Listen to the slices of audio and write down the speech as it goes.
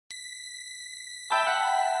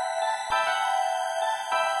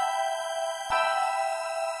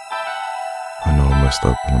messed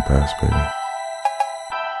up in the past, baby,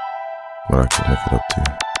 but I can make it up to you.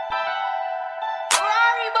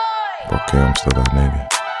 Okay, I'm still that nigga.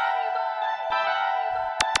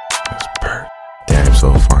 That's PERKI. Damn,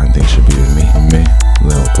 so fine, things should be with me.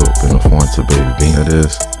 Little poop in the form to baby bean. It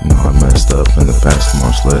is. No, I messed up in the past. Come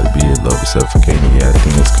on, just let it be. Love be suffocating. Yeah, I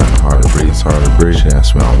think it's kinda hard to breathe. It's hard to breathe. She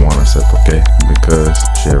asked me I want her, I said okay. Because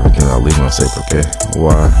she everything I leave, I say okay.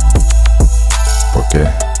 Why? Okay.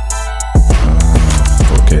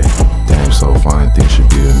 Okay. Damn, so fine, things should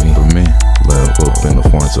be with me. Little poop in the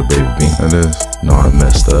form to baby bean. It is. No, I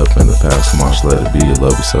messed up in the past. Come on, just let it be.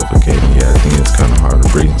 Love be suffocating. Yeah, I think it's kinda hard to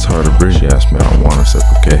breathe. It's hard to breathe. She asked me I want her, I said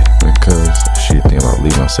okay. Because she think about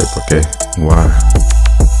leaving, I said okay. Why?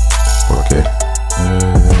 Okay.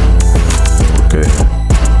 Okay.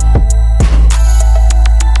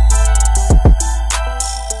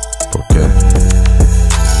 Okay.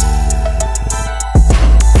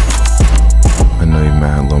 I know you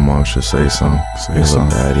mad, little mom should say something. Say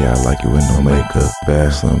something. Daddy, I like you with no makeup. Bad,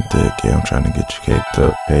 slim, thick, yeah, I'm trying to get you caked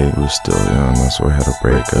up. Hey, we was still young, that's why I had a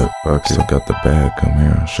breakup. Fuck it. Still got the bag, come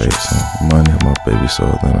here, I'll shake some money. My baby, so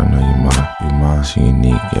then I know you mine. You mine, she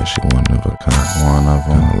unique, yeah, she one of a kind. One of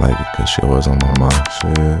them, I like it cause she always on my mind.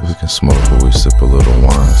 Shit, we can smoke, but we sip a little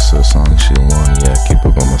wine. Sip something she want, yeah, keep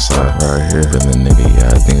it by my side. Right here, been the nigga, yeah,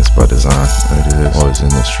 I think it's by design. It is. Always in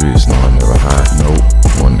the streets, no, I never hide. Nope.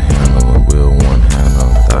 One hand on the wheel, one hand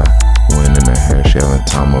on the thigh. Wind in her hair, she having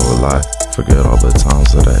time of her life. Forget all the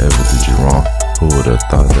times that I ever did you wrong. Who would've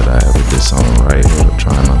thought that I ever did something right? Would've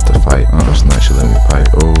tried not to fight. First night she let me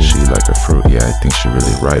pipe. Oh, she like a fruit, yeah, I think she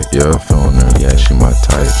really right. Yeah, I'm feeling her, yeah, she my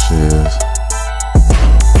type. She is.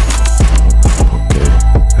 Okay,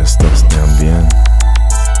 estás tan bien.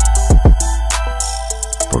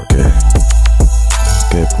 Porque,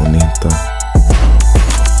 que bonita.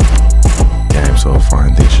 Damn, so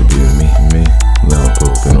fine, think she be with me. Little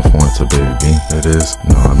poop in the form to baby bean. It is.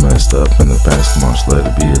 No, I messed up in the past. Come on, just let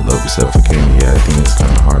it be. Love be suffocating. Yeah, I think it's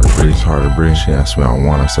kinda hard to breathe. It's hard to breathe. She asked me I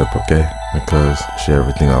want her, I said okay. Because she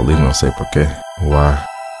everything I leave, I say okay. Why?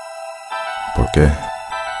 Porque.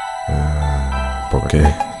 Porque.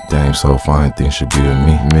 Damn, so fine, things should be with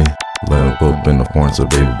me. Little poop in the form to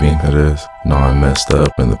baby bean. It is. No, I messed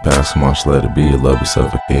up in the past. Come on, just let it be. Love be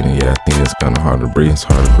suffocating. Yeah, I think it's kinda hard to breathe. It's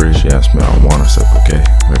hard to breathe. She asked me I want her, I said okay.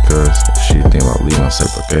 Because she think about leaving, I say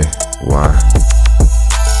okay. Why?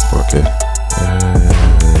 Okay.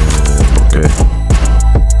 Okay.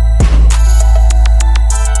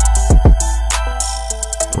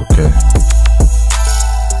 Okay.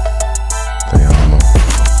 They all know.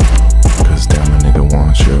 Cause damn, a nigga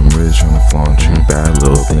want you. I'm really tryna flaunt you. Bad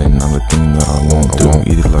little thing, not a thing that I won't do. I won't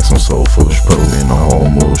eat it like some soul food. She put me in a whole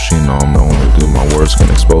mood. She know I'm the only dude. My words can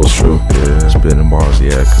expose truth. Yeah, spitting bars,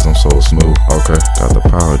 yeah, cause I'm so smooth. Okay, got the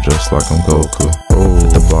power just like I'm Goku. Oh,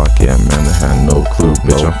 hit the block, yeah, man, they had no clue.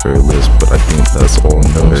 Bitch, I'm fearless, but I think that's all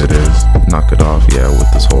news. It is. Knock it off, yeah,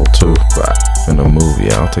 with this whole tooth. But in the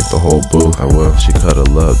movie, yeah, I'll take the whole booth. I will. She cut her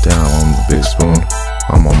love down on the big spoon.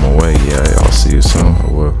 I'm on my way, yeah, I'll see you soon.